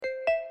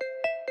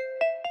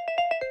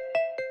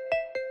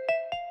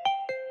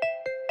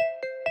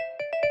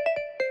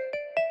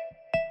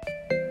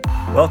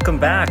Welcome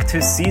back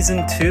to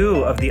Season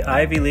 2 of the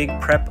Ivy League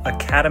Prep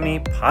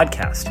Academy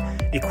podcast,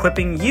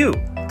 equipping you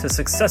to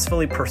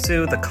successfully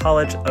pursue the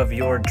college of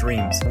your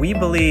dreams. We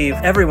believe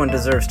everyone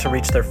deserves to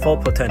reach their full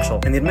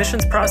potential, and the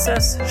admissions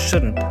process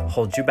shouldn't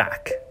hold you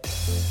back.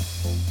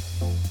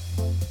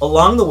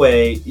 Along the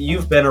way,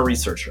 you've been a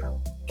researcher,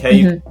 okay?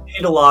 You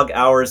continue to log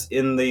hours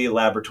in the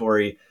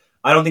laboratory.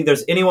 I don't think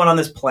there's anyone on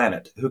this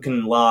planet who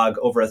can log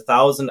over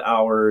 1,000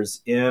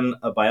 hours in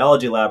a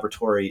biology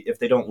laboratory if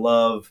they don't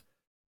love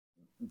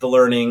the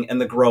learning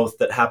and the growth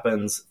that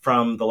happens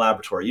from the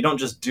laboratory. You don't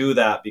just do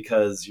that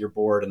because you're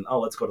bored and,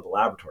 let's go to the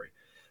laboratory.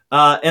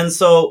 And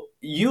so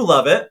you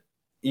love it.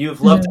 You've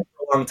loved it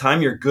for a long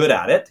time. You're good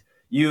at it.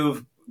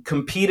 You've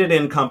competed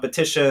in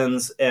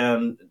competitions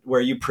and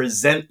where you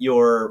present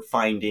your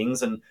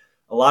findings. And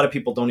a lot of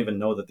people don't even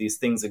know that these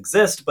things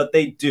exist, but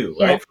they do,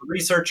 right? For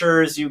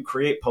researchers, you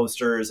create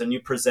posters and you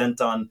present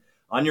on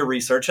your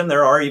research. And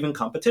there are even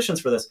competitions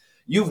for this.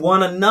 You've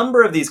won a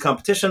number of these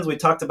competitions. We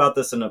talked about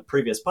this in a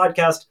previous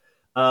podcast.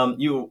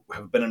 You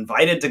have been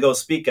invited to go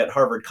speak at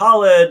Harvard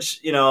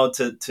College,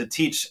 to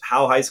teach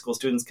how high school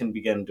students can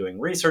begin doing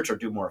research or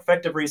do more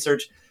effective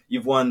research.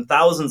 You've won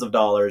thousands of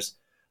dollars.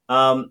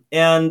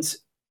 And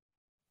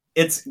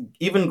it's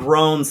even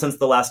grown since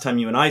the last time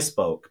you and I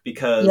spoke,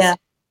 because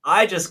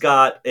I just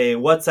got a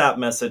WhatsApp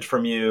message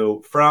from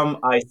you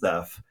from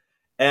ISEF.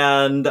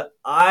 And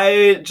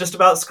I just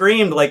about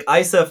screamed, like,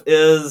 ISEF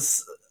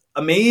is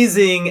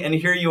amazing, and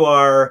here you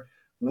are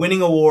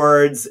winning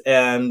awards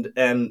and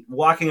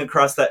walking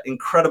across that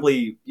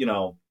incredibly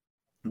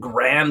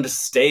grand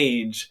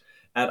stage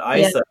at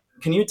ISEF.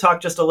 Can you talk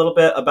just a little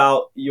bit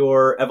about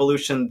your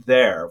evolution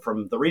there,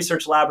 from the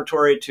research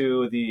laboratory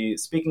to the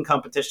speaking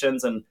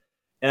competitions,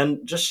 and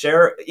just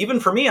share, even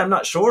for me, I'm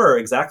not sure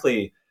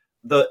exactly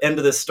the end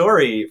of this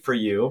story for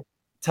you.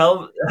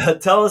 Tell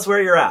us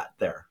where you're at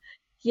there.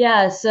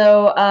 Yeah,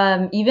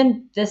 so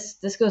even this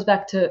goes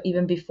back to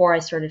even before I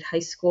started high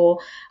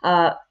school.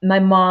 My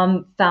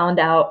mom found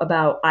out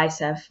about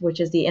ISEF,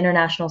 which is the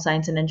International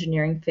Science and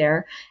Engineering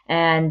Fair,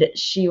 and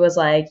she was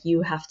like,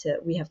 we have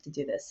to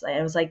do this.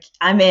 I was like,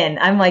 I'm in.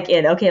 I'm like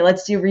in. Okay,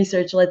 let's do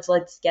research.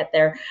 Let's get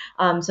there.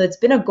 So it's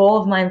been a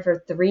goal of mine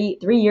for three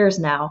years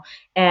now,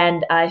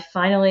 and I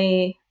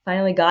finally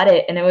got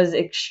it, and it was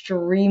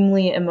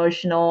extremely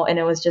emotional, and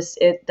it was just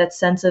that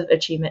sense of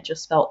achievement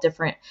just felt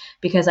different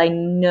because I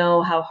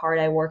know how hard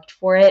I worked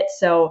for it.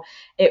 So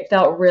it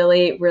felt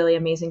really, really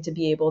amazing to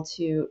be able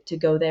to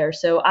go there.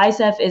 So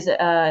ISEF is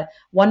a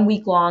 1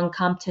 week long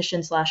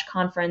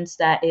competition/conference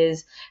that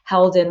is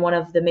held in one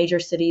of the major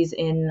cities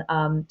in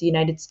the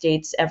United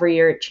States. Every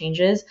year it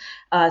changes.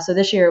 So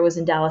this year it was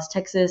in Dallas,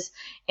 Texas.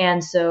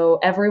 And so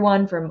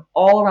everyone from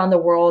all around the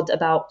world,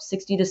 about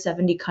 60 to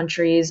 70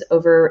 countries,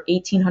 over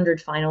 1,800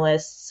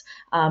 finalists,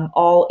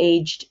 all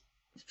aged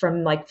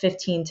from like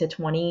 15 to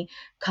 20,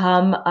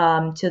 come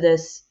to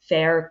this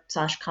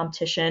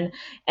fair/competition,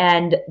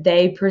 and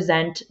they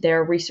present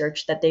their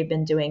research that they've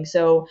been doing.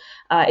 So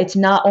it's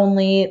not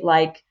only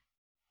like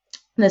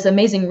this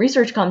amazing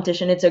research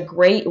competition, it's a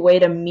great way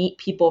to meet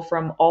people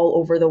from all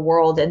over the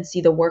world and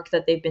see the work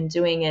that they've been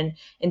doing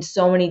in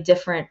so many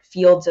different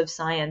fields of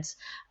science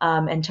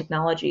and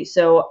technology.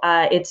 So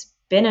it's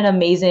been an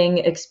amazing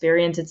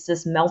experience. It's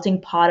this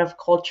melting pot of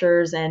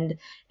cultures, and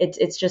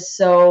it's just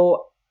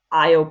so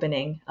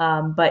eye-opening.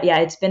 But yeah,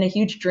 it's been a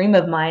huge dream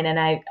of mine, and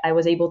I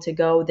was able to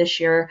go this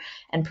year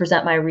and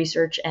present my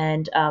research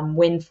and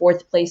win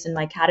 4th place in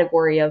my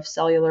category of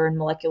cellular and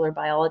molecular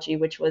biology,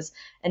 which was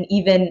an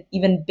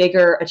even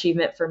bigger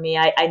achievement for me.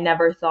 I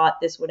never thought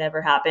this would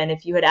ever happen.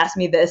 If you had asked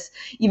me this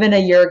even a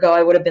year ago,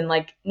 I would have been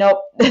like, nope,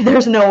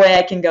 there's no way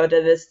I can go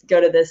to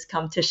this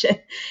competition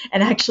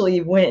and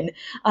actually win.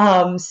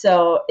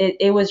 So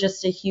it was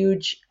just a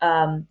huge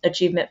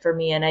achievement for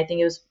me, and I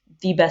think it was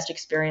the best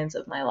experience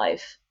of my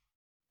life.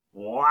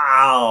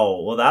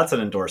 Wow. Well, that's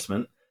an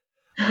endorsement.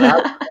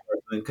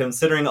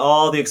 Considering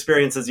all the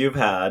experiences you've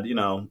had,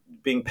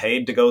 being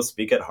paid to go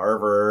speak at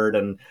Harvard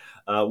and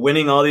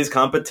winning all these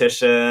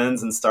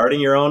competitions and starting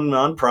your own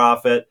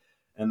nonprofit,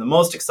 and the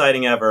most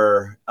exciting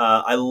ever.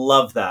 I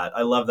love that.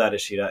 I love that,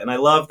 Ishita. And I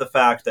love the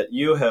fact that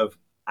you have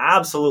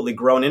absolutely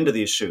grown into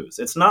these shoes.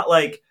 It's not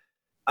like,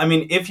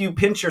 if you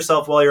pinch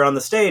yourself while you're on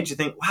the stage, you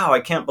think, wow,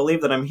 I can't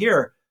believe that I'm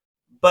here.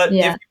 But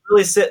if you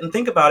really sit and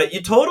think about it, you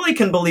totally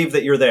can believe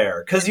that you're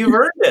there because you've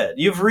earned it.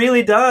 You've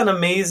really done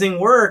amazing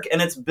work,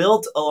 and it's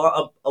built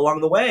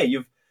along the way.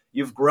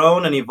 You've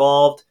grown and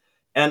evolved,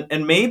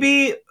 and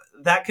maybe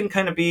that can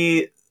kind of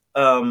be.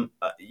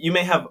 You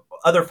may have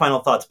other final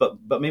thoughts, but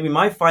maybe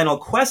my final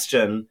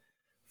question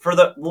for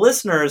the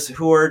listeners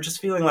who are just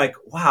feeling like,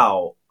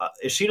 wow,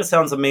 Ishita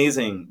sounds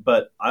amazing,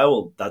 but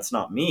that's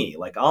not me.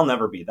 Like, I'll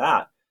never be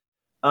that.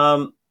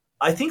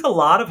 I think a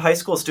lot of high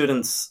school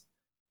students,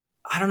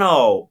 I don't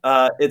know.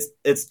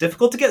 It's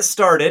difficult to get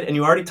started, and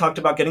you already talked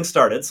about getting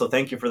started, so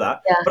thank you for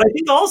that. Yeah. But I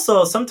think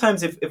also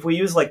sometimes if we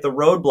use like the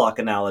roadblock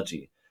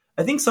analogy,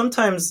 I think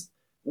sometimes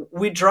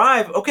we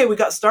drive, okay, we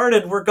got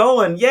started, we're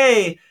going,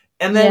 yay,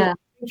 and then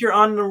you're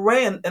on the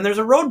way, and there's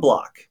a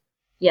roadblock.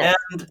 Yeah.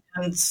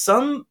 And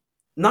some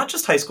not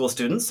just high school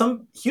students,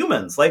 some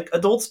humans, like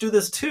adults do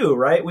this too,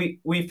 right?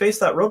 We face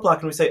that roadblock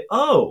and we say,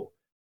 oh,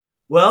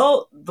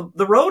 well,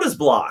 the road is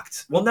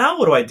blocked. Well, now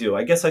what do I do?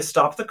 I guess I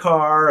stop the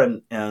car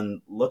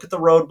and look at the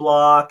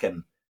roadblock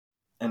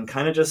and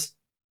kind of just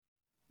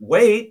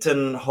wait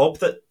and hope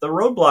that the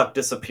roadblock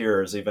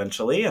disappears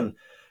eventually. And,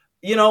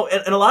 and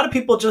a lot of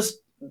people just,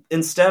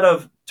 instead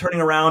of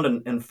turning around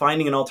and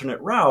finding an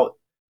alternate route,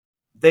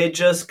 they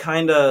just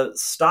kind of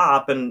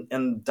stop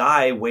and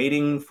die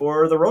waiting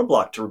for the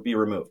roadblock to be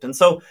removed. And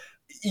so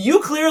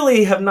you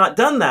clearly have not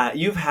done that.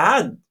 You've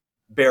had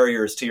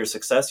barriers to your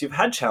success. You've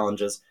had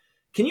challenges.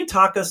 Can you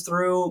talk us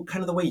through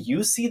kind of the way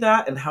you see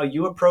that and how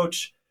you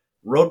approach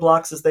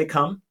roadblocks as they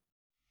come?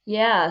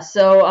 Yeah,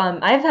 so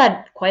I've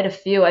had quite a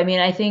few. I mean,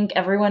 I think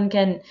everyone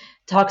can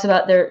talks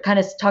about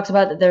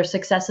their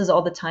successes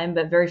all the time,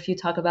 but very few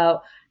talk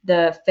about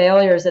the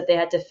failures that they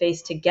had to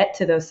face to get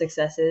to those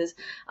successes.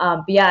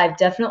 But yeah, I've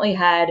definitely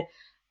had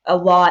a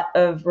lot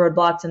of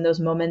roadblocks in those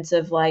moments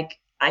of like,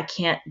 I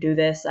can't do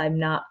this. I'm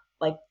not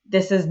like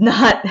this is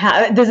not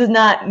this is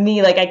not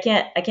me. Like I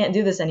can't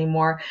do this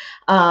anymore.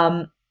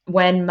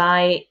 When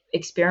my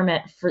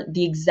experiment for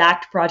the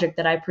exact project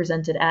that I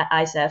presented at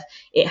ISEF,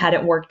 it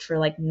hadn't worked for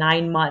like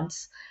 9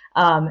 months.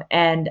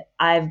 And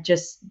I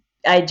just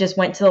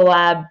went to the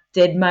lab,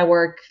 did my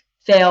work,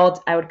 failed.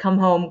 I would come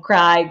home,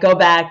 cry, go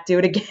back, do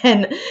it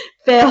again,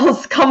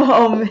 fails, come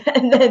home.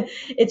 And then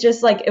it's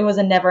just like, it was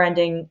a never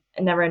ending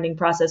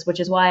process, which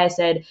is why I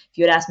said, if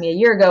you had asked me a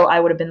year ago, I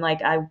would have been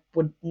like, I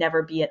would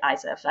never be at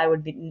ISEF. I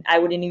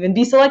wouldn't even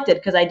be selected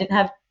because I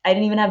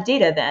didn't even have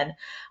data then.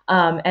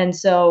 And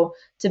so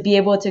to be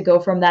able to go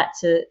from that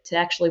to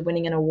actually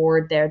winning an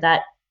award there,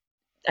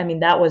 I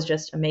mean, that was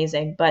just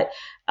amazing. But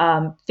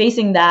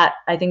facing that,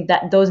 I think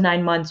that those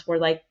 9 months were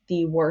like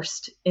the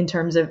worst in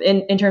terms of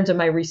in terms of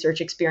my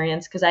research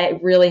experience, because I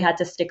really had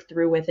to stick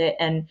through with it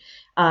and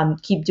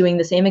keep doing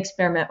the same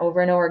experiment over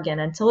and over again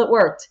until it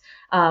worked,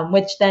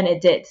 which then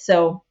it did.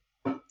 So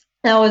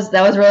that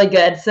was really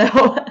good. So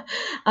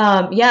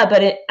yeah,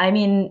 but I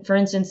mean, for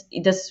instance,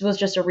 this was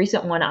just a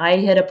recent one. I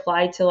had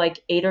applied to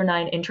like 8 or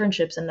 9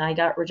 internships and I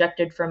got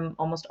rejected from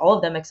almost all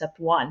of them except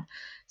one.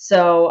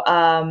 So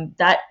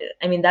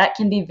I mean, that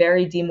can be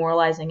very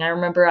demoralizing. I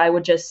remember I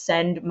would just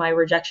send my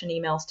rejection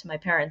emails to my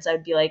parents. I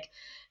would be like,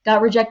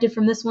 got rejected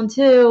from this one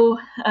too.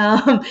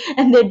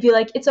 And they'd be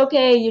like, it's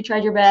okay. You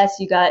tried your best.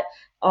 You got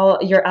all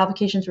your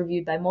applications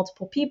reviewed by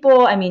multiple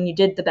people. I mean, you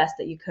did the best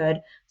that you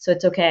could. So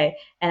it's okay.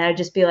 And I'd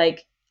just be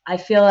like, I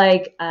feel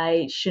like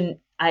I shouldn't.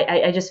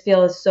 I just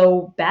feel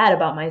so bad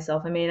about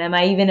myself. I mean, am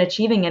I even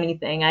achieving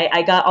anything?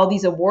 I got all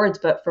these awards,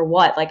 but for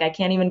what? Like, I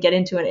can't even get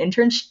into an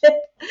internship.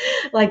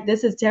 Like,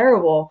 this is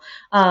terrible.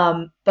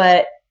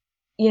 But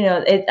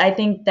I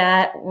think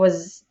that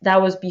was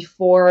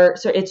before.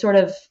 So it sort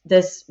of,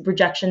 this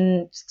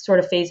rejection sort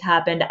of phase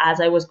happened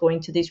as I was going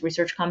to these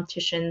research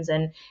competitions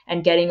and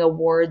getting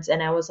awards,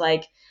 and I was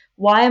like,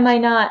 why am I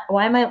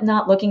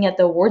not looking at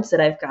the awards that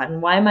I've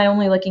gotten? Why am I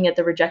only looking at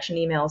the rejection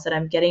emails that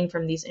I'm getting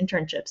from these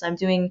internships? I'm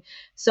doing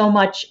so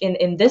much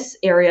in this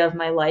area of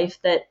my life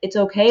that it's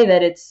okay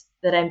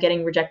that I'm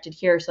getting rejected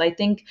here. So I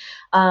think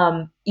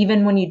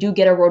even when you do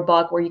get a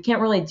roadblock where you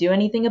can't really do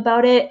anything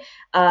about it,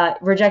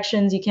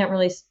 rejections, you can't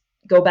really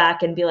go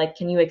back and be like,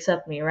 can you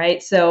accept me,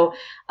 right? So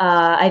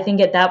I think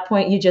at that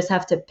point you just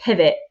have to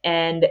pivot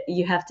and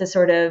you have to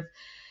sort of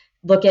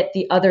look at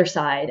the other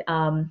side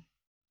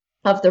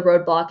of the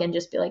roadblock and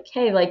just be like,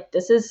 hey, like,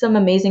 this is some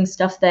amazing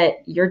stuff that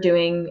you're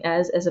doing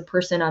as a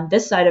person on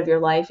this side of your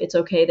life. It's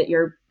okay that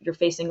you're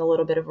facing a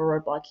little bit of a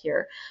roadblock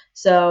here.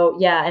 So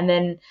yeah, and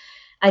then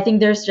I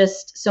think there's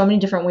just so many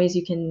different ways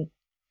you can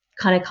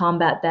kind of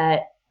combat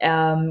that,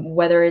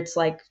 whether it's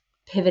like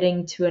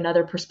pivoting to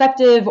another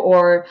perspective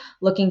or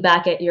looking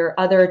back at your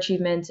other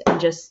achievements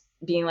and just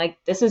being like,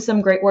 this is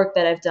some great work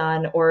that I've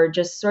done, or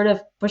just sort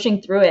of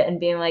pushing through it and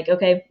being like,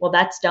 okay, well,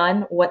 that's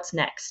done. What's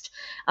next?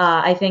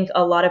 I think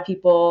a lot of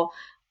people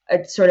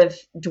sort of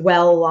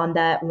dwell on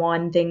that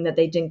one thing that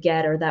they didn't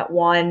get, or that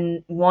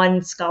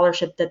one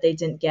scholarship that they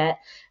didn't get.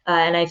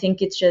 And I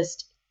think it's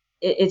just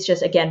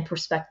again,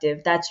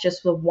 perspective. That's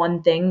just the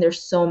one thing.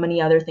 There's so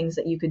many other things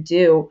that you could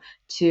do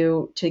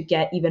to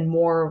get even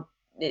more,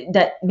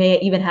 that may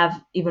even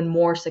have even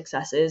more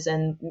successes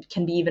and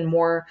can be even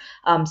more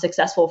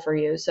successful for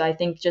you. So I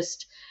think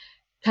just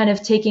kind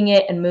of taking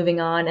it and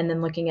moving on, and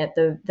then looking at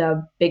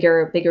the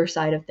bigger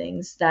side of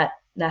things, that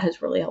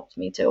has really helped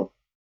me too.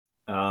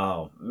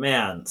 Oh,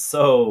 man,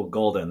 so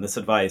golden. This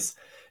advice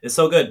is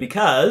so good,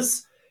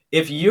 because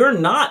if you're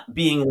not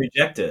being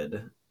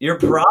rejected, you're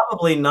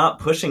probably not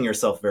pushing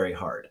yourself very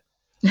hard,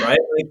 right?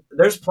 Like,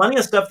 there's plenty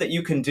of stuff that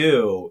you can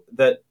do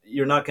that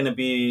you're not going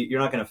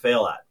to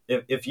fail at.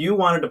 If you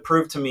wanted to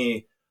prove to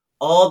me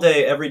all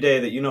day, every day,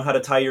 that you know how to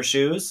tie your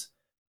shoes,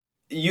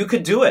 you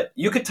could do it.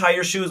 You could tie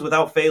your shoes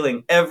without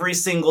failing every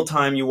single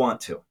time you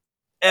want to.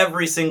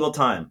 Every single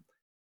time.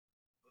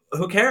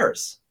 Who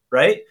cares,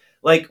 right?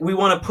 Like, we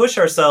want to push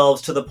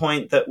ourselves to the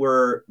point that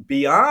we're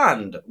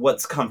beyond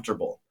what's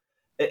comfortable.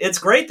 It's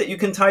great that you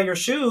can tie your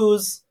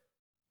shoes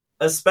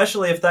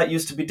especially if that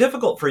used to be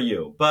difficult for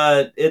you.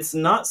 But it's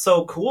not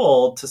so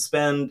cool to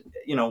spend,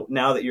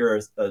 now that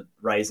you're a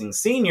rising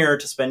senior,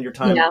 to spend your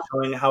time Yeah.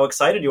 showing how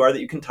excited you are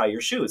that you can tie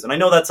your shoes. And I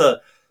know that's a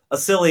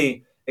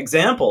silly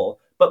example,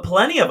 but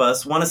plenty of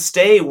us want to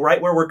stay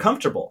right where we're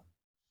comfortable.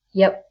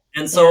 Yep.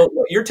 And Yeah. so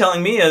what you're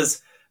telling me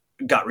is,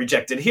 got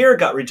rejected here,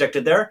 got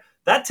rejected there.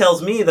 That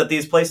tells me that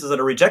these places that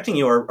are rejecting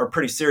you are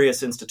pretty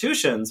serious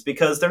institutions,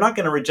 because they're not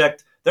going to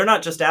reject. They're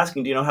not just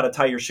asking, do you know how to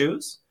tie your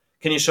shoes?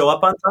 Can you show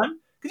up on time?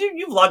 Because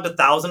you've logged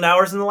 1,000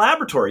 hours in the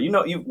laboratory.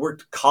 You've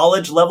worked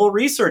college level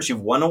research.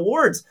 You've won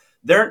awards.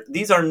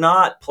 These are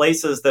not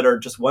places that are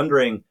just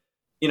wondering,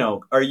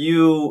 are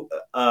you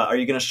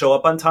going to show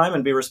up on time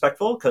and be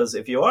respectful? Because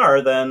if you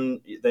are,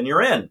 then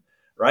you're in,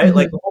 right?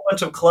 Like Hmm. a whole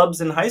bunch of clubs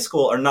in high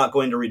school are not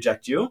going to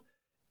reject you,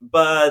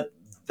 but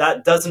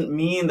that doesn't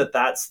mean that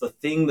that's the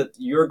thing that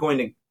you're going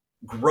to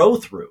grow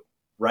through,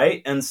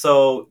 right? And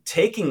so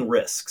taking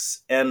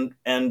risks and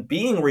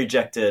being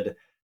rejected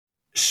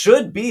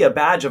should be a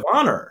badge of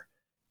honor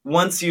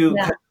once you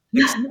Yeah. kind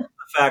of accept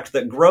the fact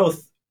that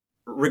growth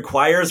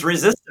requires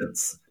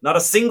resistance. Not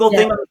a single Yeah.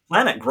 thing on the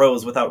planet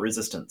grows without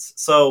resistance.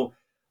 So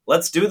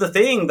let's do the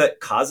thing that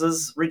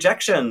causes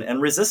rejection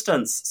and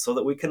resistance so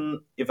that we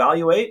can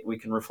evaluate, we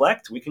can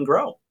reflect, we can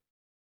grow.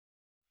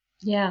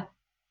 Yeah.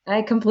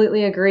 I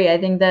completely agree. I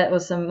think that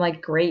was some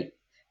like great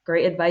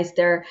advice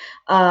there.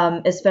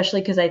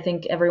 Especially because I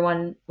think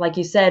everyone, like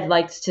you said,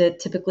 likes to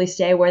typically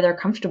stay where they're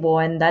comfortable,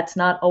 and that's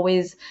not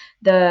always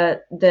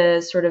the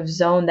sort of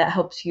zone that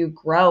helps you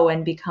grow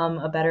and become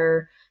a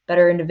better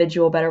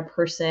individual, better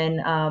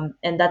person.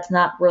 And that's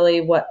not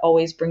really what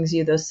always brings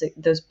you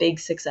those big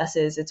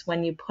successes. It's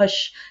when you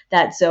push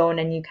that zone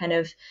and you kind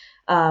of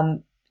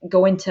um,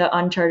 go into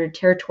uncharted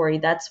territory.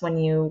 That's when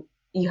you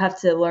have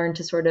to learn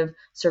to sort of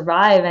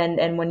survive,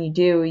 and when you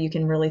do, you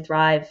can really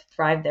thrive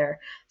there.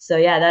 So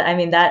yeah,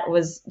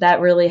 that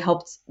really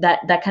helped.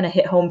 That kind of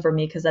hit home for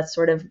me, because that's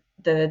sort of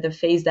the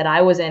phase that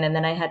I was in, and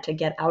then I had to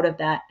get out of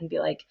that and be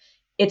like,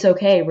 it's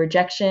okay,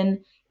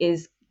 rejection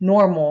is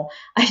normal.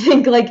 I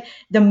think like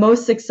the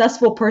most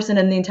successful person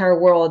in the entire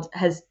world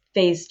has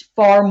faced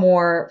far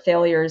more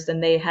failures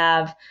than they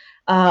have,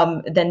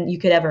 than you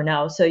could ever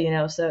know.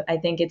 So so I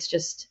think it's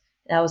just,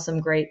 that was some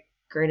great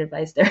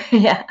advice there.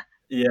 Yeah.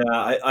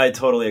 Yeah, I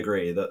totally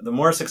agree. The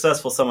more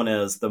successful someone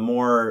is, the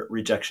more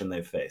rejection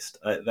they've faced.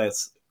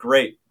 That's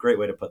great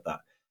way to put that.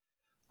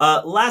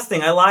 Last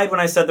thing, I lied when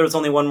I said there was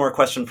only one more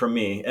question from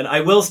me, and I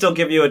will still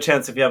give you a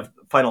chance if you have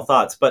final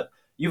thoughts. But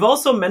you've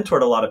also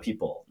mentored a lot of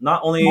people,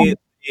 not only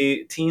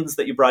the teens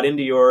that you brought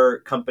into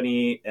your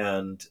company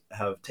and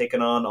have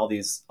taken on all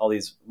these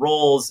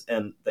roles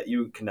and that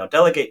you can now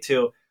delegate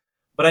to,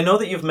 but I know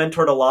that you've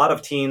mentored a lot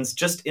of teens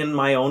just in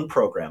my own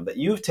program, that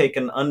you've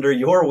taken under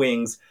your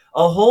wings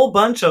a whole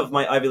bunch of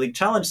my Ivy League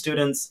Challenge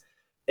students,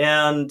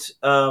 and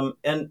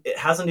it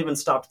hasn't even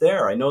stopped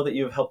there. I know that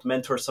you've helped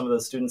mentor some of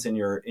the students in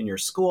your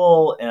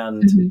school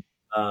Mhm.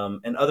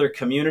 and other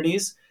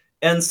communities.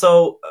 And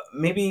so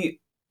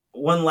maybe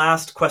one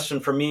last question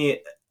for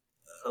me,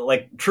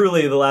 like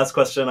truly the last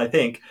question, I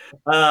think.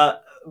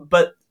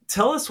 But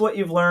tell us what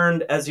you've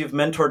learned as you've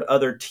mentored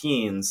other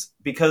teens,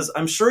 because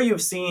I'm sure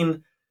you've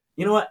seen,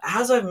 what,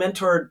 as I've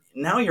mentored,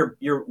 now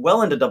you're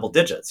well into double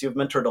digits. You've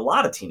mentored a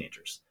lot of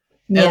teenagers.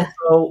 And Yeah.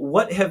 so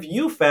what have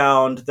you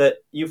found that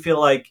you feel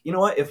like,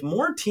 what, if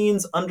more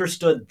teens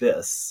understood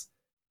this,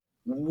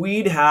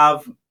 we'd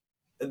have,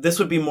 this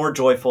would be more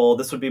joyful,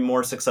 this would be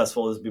more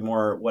successful, this would be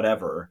more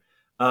whatever.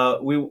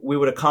 We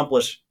would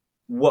accomplish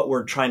what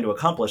we're trying to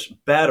accomplish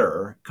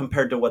better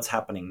compared to what's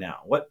happening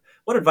now. What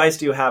advice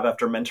do you have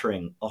after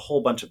mentoring a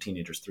whole bunch of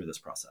teenagers through this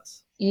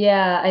process?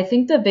 Yeah, I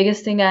think the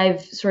biggest thing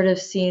I've sort of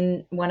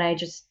seen when I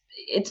just,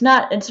 it's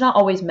not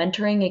always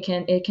mentoring.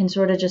 It can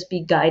sort of just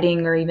be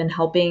guiding or even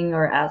helping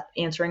or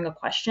answering a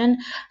question.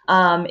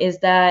 Is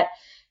that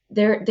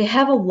they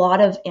have a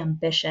lot of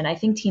ambition. I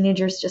think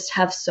teenagers just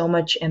have so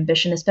much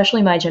ambition,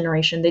 especially my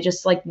generation. They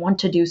just like want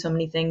to do so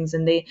many things,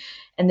 and they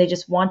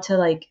just want to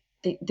like,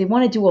 they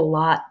want to do a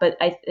lot. But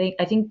I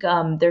think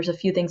there's a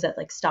few things that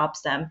like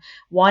stops them.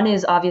 One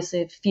is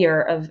obviously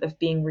fear of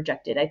being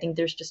rejected. I think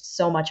there's just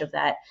so much of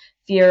that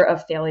fear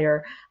of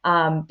failure,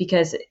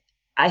 because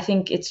I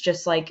think it's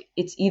just like,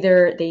 it's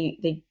either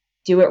they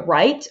do it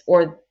right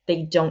or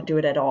they don't do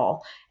it at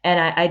all. And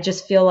I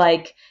just feel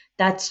like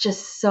that's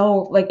just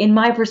so, like, in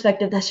my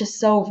perspective, that's just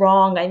so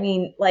wrong. I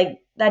mean, like,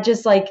 that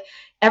just like,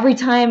 every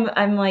time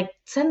I'm like,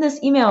 send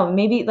this email,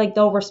 maybe like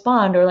they'll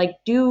respond, or like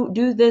do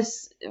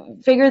this,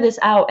 figure this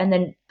out, and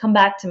then come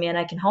back to me and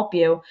I can help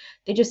you.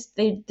 They're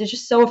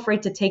just so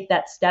afraid to take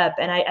that step,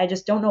 and I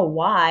just don't know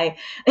why.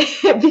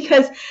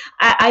 Because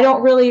I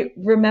don't really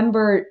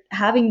remember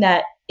having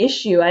that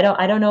issue. I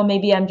don't know,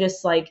 maybe I'm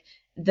just like,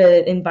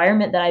 the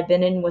environment that I've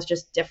been in was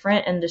just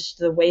different, and just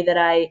the way that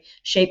I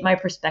shape my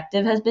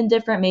perspective has been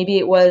different. Maybe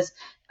it was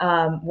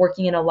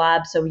working in a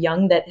lab so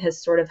young that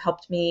has sort of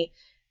helped me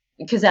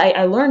because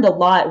I learned a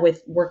lot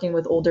with working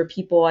with older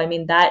people. I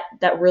mean, that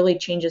really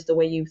changes the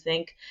way you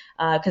think,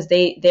 because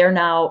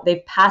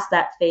they've passed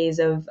that phase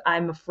of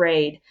I'm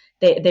afraid.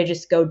 They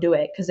just go do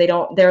it because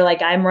they're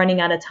like, I'm running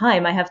out of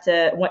time. I have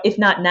to, if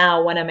not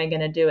now, when am I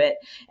going to do it?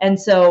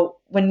 And so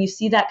when you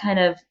see that kind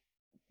of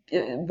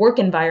work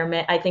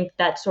environment, I think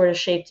that sort of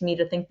shaped me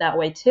to think that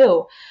way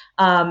too.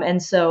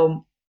 And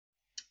so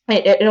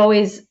it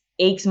always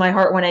aches my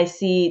heart when I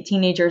see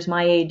teenagers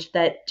my age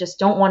that just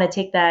don't want to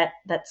take that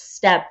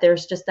step.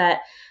 There's just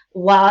that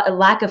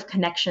lack of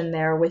connection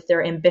there with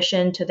their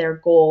ambition to their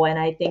goal, and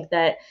I think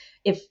that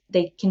if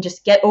they can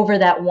just get over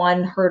that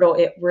one hurdle,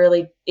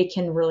 it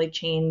can really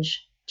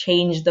change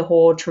the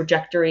whole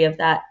trajectory of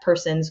that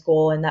person's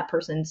goal and that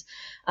person's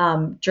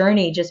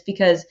journey. Just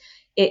because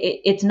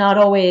it's not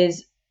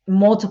always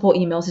multiple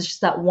emails, it's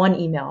just that one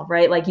email,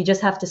 right? Like you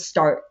just have to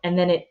start, and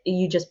then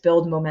you just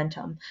build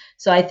momentum.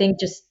 So I think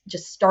just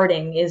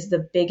starting is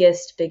the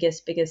biggest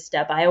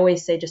step. I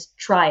always say just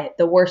try it.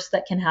 The worst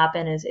that can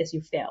happen is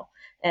you fail,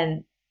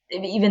 and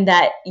even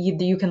that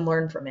you can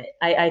learn from it.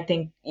 I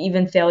think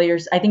even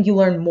failures, I think you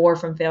learn more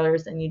from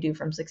failures than you do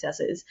from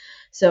successes.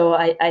 So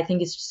I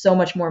think it's so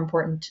much more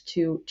important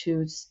to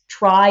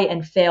try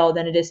and fail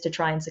than it is to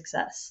try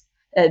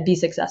and be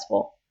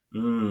successful.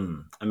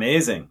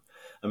 Amazing.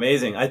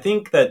 Amazing. I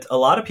think that a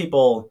lot of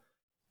people,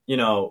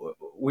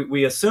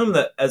 we assume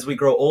that as we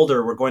grow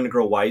older, we're going to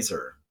grow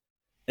wiser.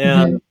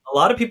 And a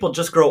lot of people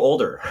just grow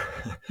older.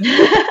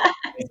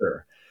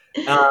 Wiser.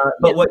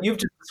 But what you've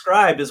just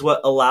described is what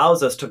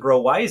allows us to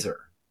grow wiser,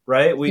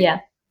 right?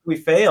 We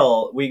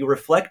fail, we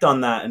reflect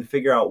on that and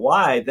figure out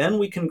why, then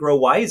we can grow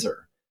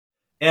wiser.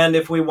 And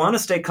if we want to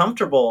stay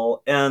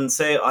comfortable and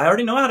say, I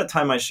already know how to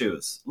tie my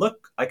shoes.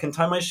 Look, I can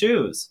tie my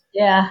shoes.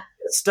 Yeah.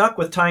 Get stuck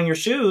with tying your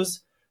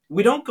shoes,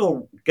 we don't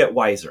go get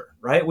wiser,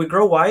 right? We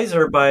grow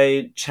wiser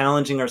by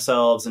challenging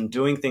ourselves and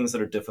doing things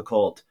that are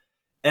difficult.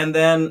 And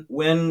then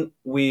when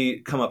we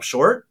come up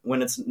short,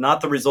 when it's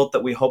not the result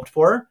that we hoped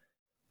for,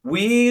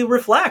 we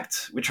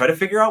reflect. We try to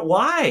figure out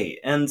why.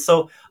 And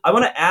so I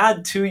want to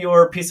add to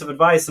your piece of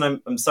advice,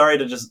 and I'm sorry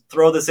to just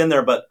throw this in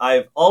there, but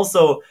I've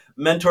also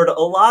mentored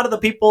a lot of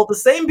the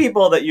same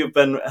people that you've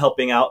been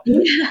helping out.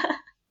 Yeah.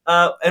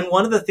 And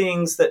one of the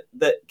things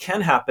that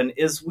can happen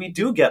is we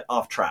do get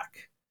off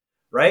track.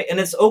 Right. And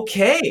it's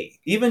okay.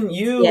 Even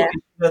you,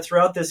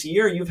 throughout this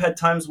year, you've had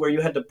times where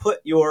you had to put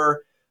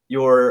your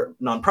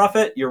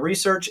nonprofit, your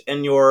research,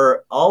 and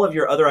all of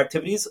your other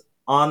activities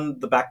on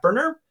the back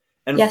burner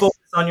and focus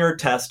on your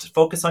test,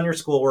 focus on your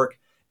schoolwork,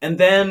 and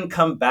then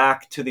come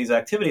back to these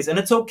activities. And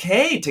it's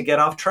okay to get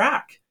off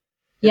track.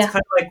 It's kind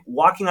of like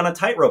walking on a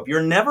tightrope.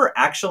 You're never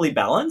actually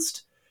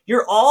balanced.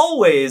 You're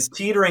always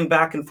teetering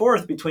back and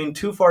forth between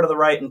too far to the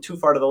right and too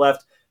far to the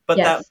left. But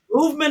that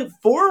movement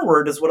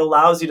forward is what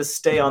allows you to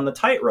stay on the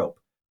tightrope.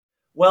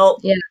 Well,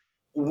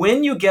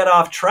 when you get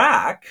off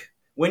track,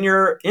 when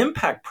your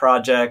impact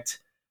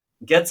project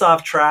gets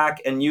off track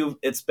and you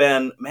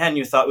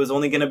thought it was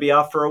only going to be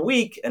off for a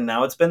week, and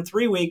now it's been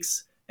 3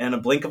 weeks, and a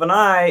blink of an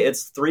eye,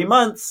 it's 3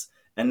 months,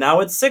 and now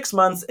it's 6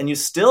 months, and you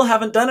still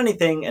haven't done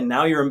anything, and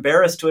now you're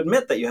embarrassed to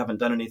admit that you haven't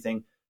done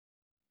anything.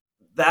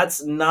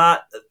 That's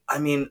not,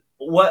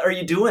 what are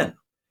you doing?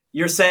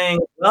 You're saying,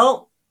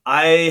 well,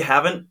 I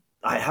haven't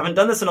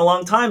done this in a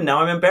long time.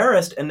 Now I'm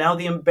embarrassed. And now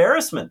the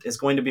embarrassment is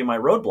going to be my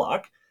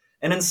roadblock.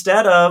 And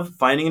instead of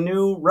finding a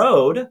new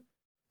road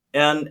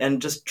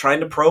and just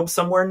trying to probe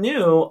somewhere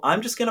new,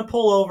 I'm just going to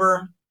pull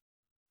over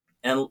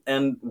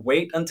and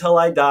wait until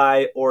I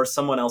die or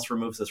someone else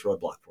removes this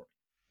roadblock for me.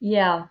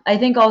 Yeah, I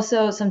think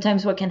also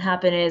sometimes what can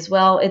happen is,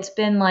 well,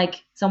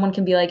 someone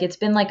can be like, it's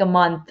been like a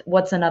month.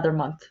 What's another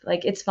month?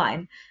 Like, it's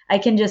fine.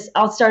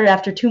 I'll start it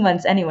after 2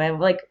 months anyway.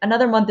 Like,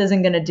 another month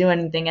isn't going to do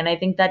anything. And I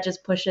think that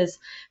just pushes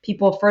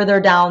people further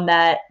down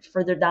that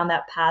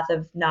path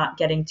of not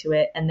getting to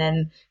it, and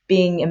then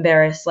being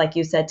embarrassed, like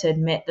you said, to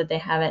admit that they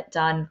haven't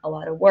done a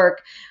lot of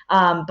work.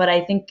 But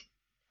I think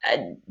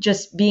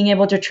just being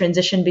able to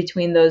transition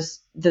between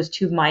those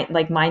two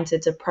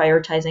mindsets of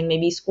prioritizing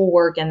maybe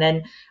schoolwork and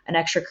then an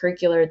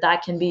extracurricular,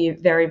 that can be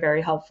very,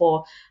 very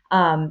helpful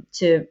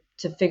to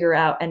figure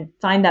out and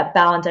find that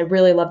balance. I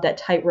really love that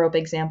tightrope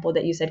example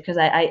that you said, because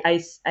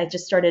I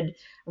just started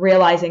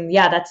realizing,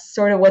 that's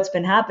sort of what's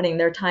been happening.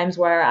 There are times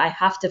where I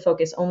have to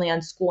focus only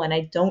on school and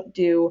I don't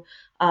do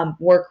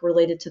work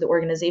related to the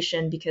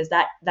organization, because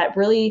that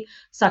really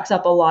sucks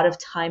up a lot of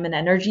time and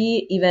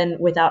energy, even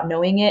without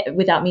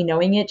me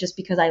knowing it, just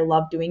because I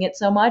love doing it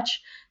so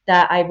much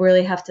that I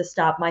really have to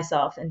stop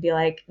myself and be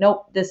like,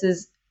 nope, this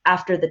is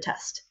after the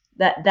test.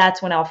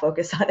 That's when I'll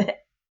focus on it.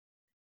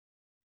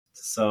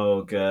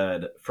 So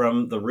good.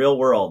 From the real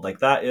world. Like,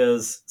 that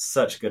is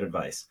such good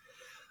advice.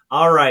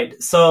 All right.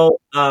 So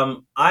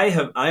I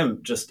am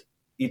just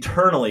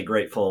eternally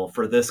grateful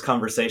for this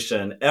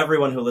conversation.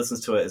 Everyone who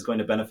listens to it is going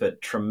to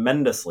benefit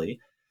tremendously.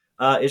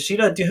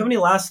 Ishita, do you have any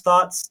last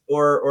thoughts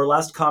or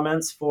last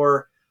comments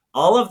for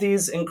all of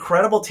these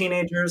incredible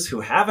teenagers who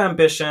have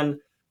ambition?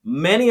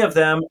 Many of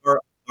them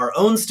our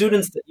own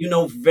students that you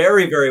know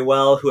very, very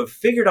well who have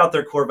figured out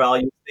their core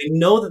values. They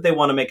know that they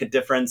want to make a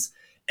difference,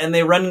 and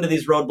they run into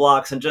these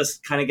roadblocks and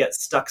just kind of get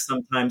stuck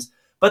sometimes.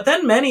 But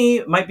then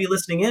many might be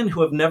listening in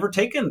who have never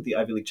taken the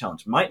Ivy League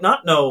challenge, might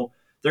not know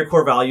their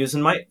core values,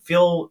 and might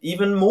feel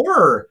even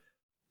more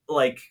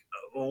like,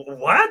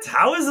 what?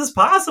 How is this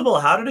possible?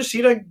 How did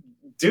Ishita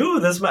do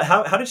this?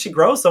 How did she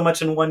grow so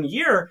much in 1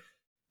 year?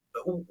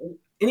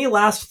 Any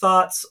last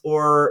thoughts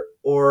or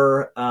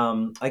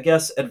I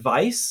guess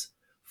advice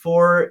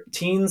for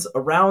teens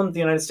around the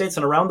United States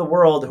and around the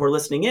world who are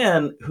listening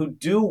in, who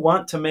do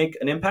want to make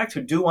an impact,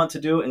 who do want to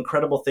do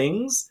incredible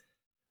things,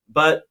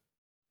 but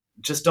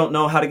just don't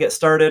know how to get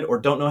started, or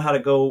don't know how to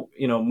go,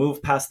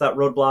 move past that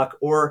roadblock,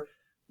 or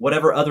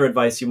whatever other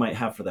advice you might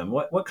have for them?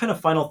 What kind of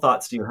final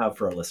thoughts do you have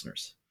for our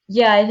listeners?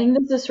 Yeah, I think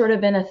this has sort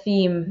of been a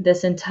theme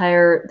this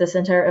entire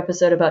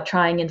episode about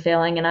trying and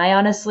failing. And I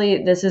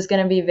honestly, this is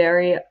going to be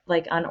very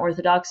like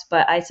unorthodox,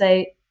 but I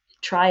say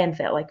try and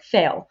fail, like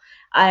fail.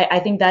 I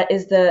think that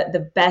is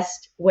the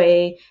best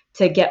way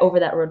to get over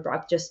that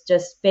roadblock.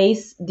 Just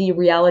face the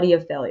reality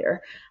of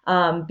failure,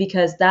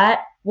 because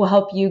that will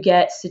help you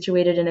get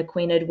situated and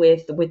acquainted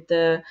with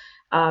the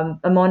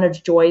amount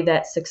of joy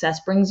that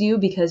success brings you,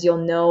 because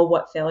you'll know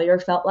what failure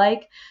felt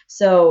like.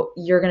 So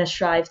you're going to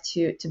strive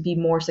to be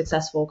more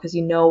successful because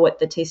you know what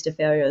the taste of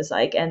failure is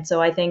like. And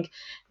so I think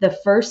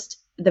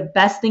the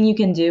best thing you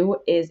can do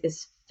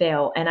is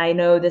fail. And I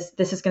know this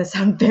is going to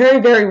sound very,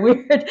 very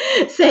weird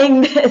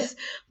saying this,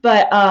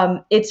 but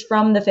it's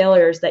from the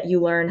failures that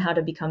you learn how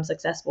to become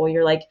successful.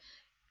 You're like,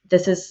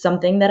 this is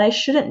something that I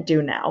shouldn't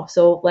do now,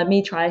 so let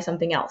me try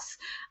something else.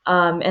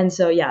 And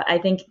so, yeah, I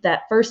think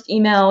that first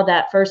email,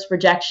 that first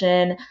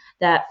rejection,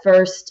 that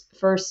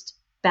first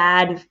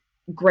bad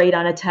grade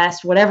on a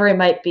test, whatever it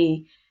might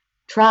be,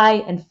 try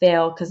and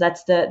fail, because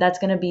that's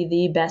going to be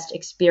the best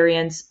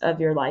experience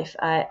of your life.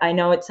 I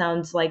know it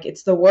sounds like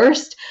it's the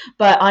worst,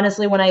 but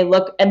honestly, when I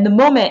look in the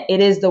moment, it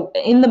is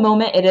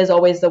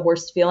always the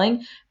worst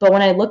feeling. But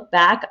when I look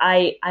back,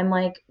 I'm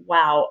like,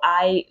 wow,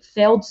 I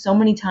failed so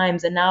many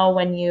times, and now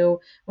when you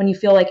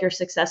feel like you're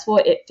successful,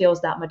 it feels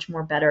that much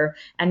more better,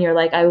 and you're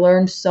like, I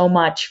learned so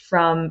much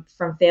from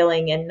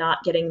failing and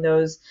not getting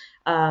those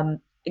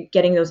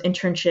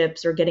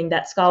internships, or getting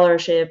that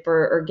scholarship,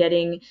 or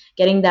getting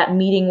that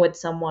meeting with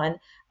someone.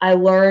 I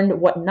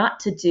learned what not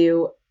to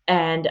do,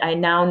 and I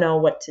now know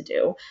what to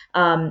do.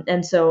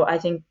 And so I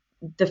think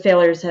the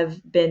failures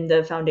have been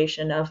the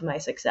foundation of my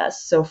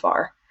success so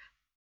far.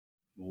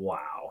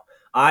 Wow.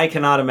 I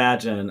cannot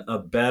imagine a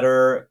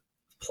better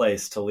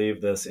place to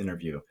leave this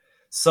interview.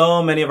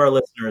 So many of our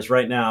listeners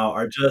right now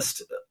are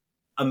just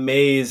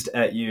amazed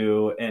at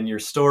you and your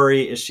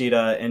story,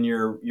 Ishita, and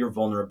your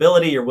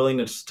vulnerability, your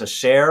willingness to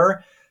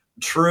share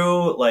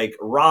true, like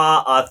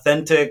raw,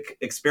 authentic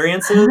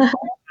experiences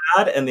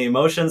had, and the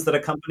emotions that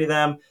accompany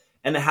them,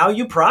 and how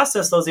you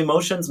process those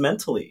emotions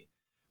mentally.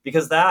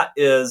 Because that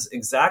is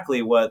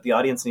exactly what the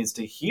audience needs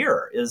to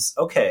hear is,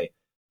 okay,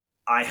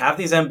 I have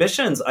these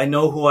ambitions. I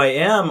know who I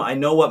am. I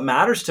know what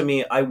matters to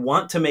me. I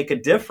want to make a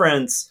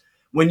difference.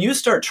 When you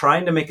start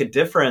trying to make a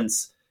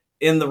difference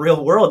in the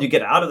real world, you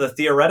get out of the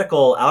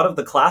theoretical, out of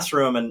the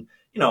classroom. And,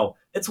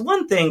 it's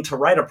one thing to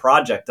write a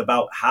project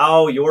about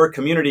how your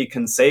community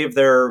can save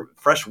their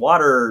fresh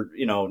water,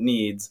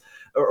 needs,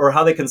 or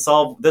how they can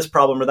solve this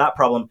problem or that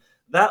problem.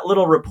 That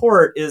little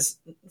report is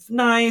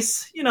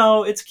nice.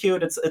 It's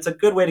cute. It's a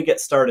good way to get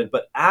started.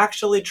 But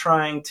actually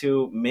trying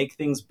to make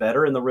things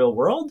better in the real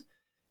world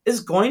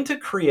is going to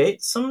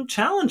create some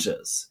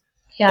challenges.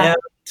 Yeah.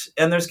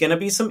 And there's going to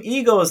be some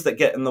egos that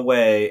get in the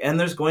way, and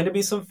there's going to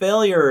be some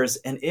failures.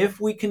 And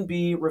if we can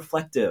be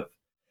reflective,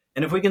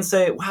 and if we can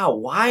say, wow,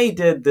 why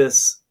did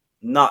this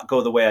not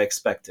go the way I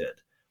expected?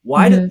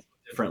 Why did it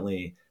go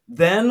differently?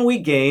 Then we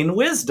gain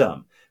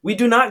wisdom. We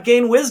do not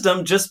gain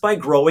wisdom just by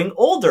growing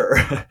older.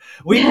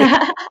 We gain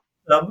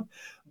wisdom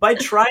by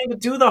trying to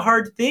do the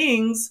hard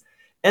things.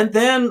 And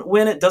then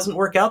when it doesn't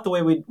work out the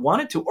way we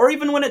want it to, or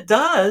even when it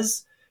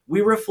does,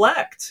 we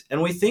reflect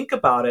and we think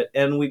about it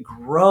and we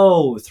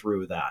grow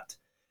through that.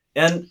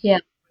 And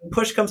when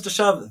push comes to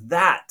shove,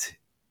 that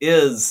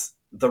is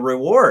the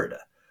reward.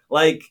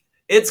 Like,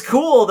 it's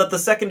cool that the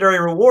secondary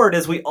reward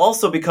is we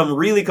also become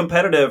really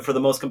competitive for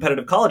the most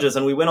competitive colleges,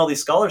 and we win all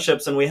these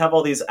scholarships and we have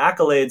all these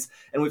accolades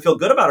and we feel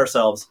good about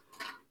ourselves.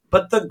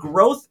 But the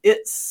growth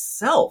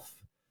itself,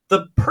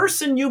 the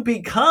person you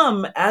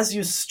become as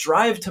you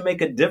strive to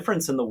make a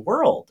difference in the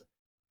world,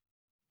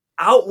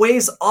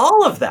 outweighs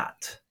all of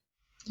that.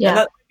 Yeah. And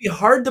that might be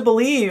hard to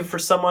believe for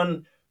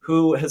someone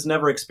who has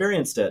never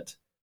experienced it.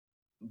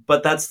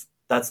 But that's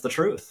the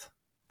truth.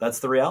 That's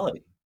the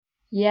reality.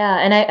 Yeah,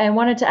 and I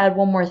wanted to add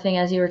one more thing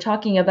as you were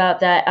talking about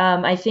that.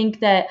 I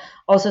think that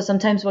also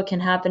sometimes what can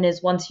happen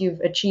is once you've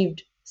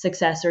achieved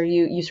success, or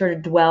you sort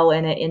of dwell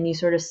in it and you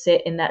sort of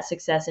sit in that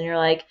success, and you're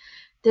like,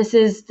 this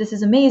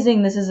is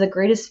amazing. This is the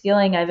greatest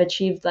feeling. I've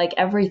achieved like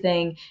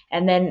everything.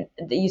 And then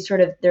you sort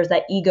of, there's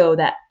that ego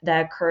that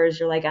occurs.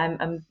 You're like,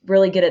 I'm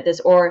really good at this,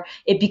 or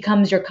it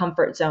becomes your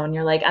comfort zone.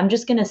 You're like, I'm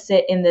just going to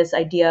sit in this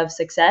idea of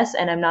success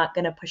and I'm not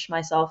going to push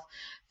myself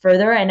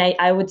further. And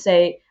I would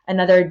say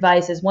another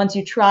advice is once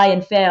you try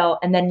and fail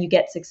and then you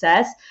get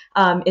success,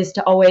 is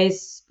to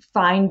always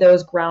find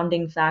those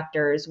grounding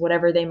factors,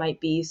 whatever they might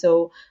be.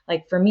 So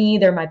like for me,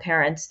 they're my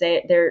parents.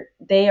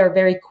 They are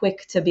very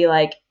quick to be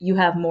like, you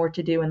have more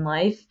to do in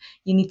life.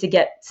 You need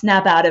to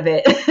snap out of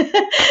it.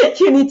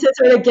 You need to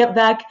sort of get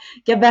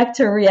back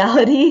to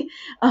reality,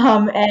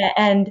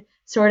 and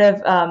sort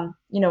of,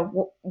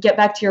 get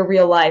back to your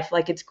real life.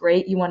 Like it's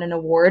great. You won an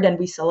award and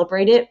we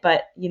celebrate it,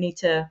 but you need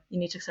to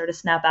sort of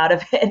snap out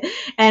of it.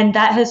 And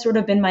that has sort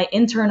of been my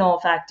internal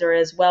factor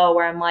as well,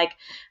 where I'm like,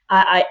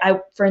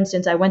 for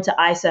instance, I went to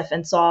ISEF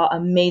and saw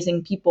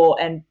amazing people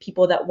and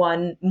people that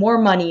won more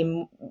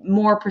money,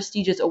 more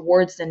prestigious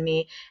awards than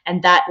me.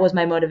 And that was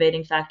my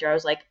motivating factor. I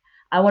was like,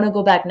 I want to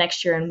go back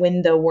next year and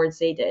win the awards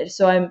they did.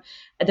 So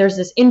there's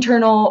this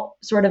internal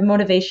sort of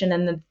motivation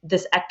and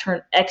this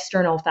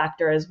external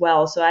factor as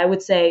well. So I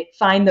would say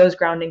find those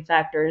grounding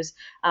factors,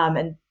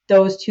 and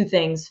those two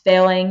things,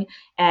 failing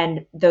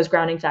and those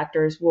grounding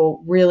factors,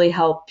 will really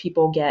help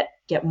people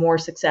get more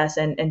success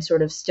and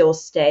sort of still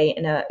stay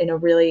in a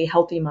really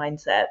healthy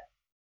mindset.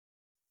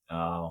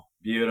 Oh,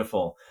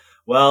 beautiful.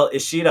 Well,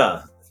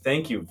 Ishita,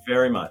 thank you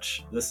very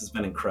much. This has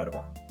been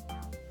incredible.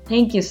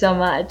 Thank you so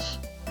much.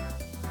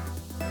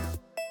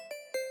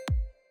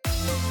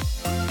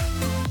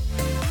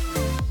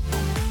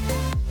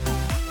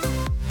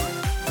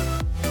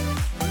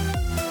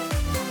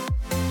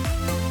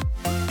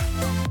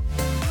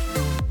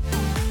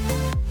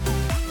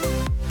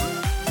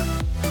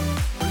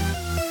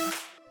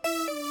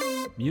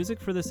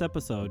 Music for this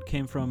episode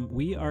came from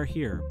We Are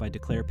Here by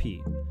Declare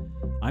P.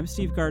 I'm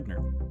Steve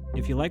Gardner.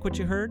 If you like what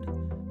you heard,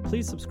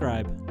 please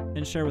subscribe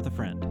and share with a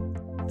friend.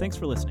 Thanks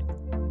for listening.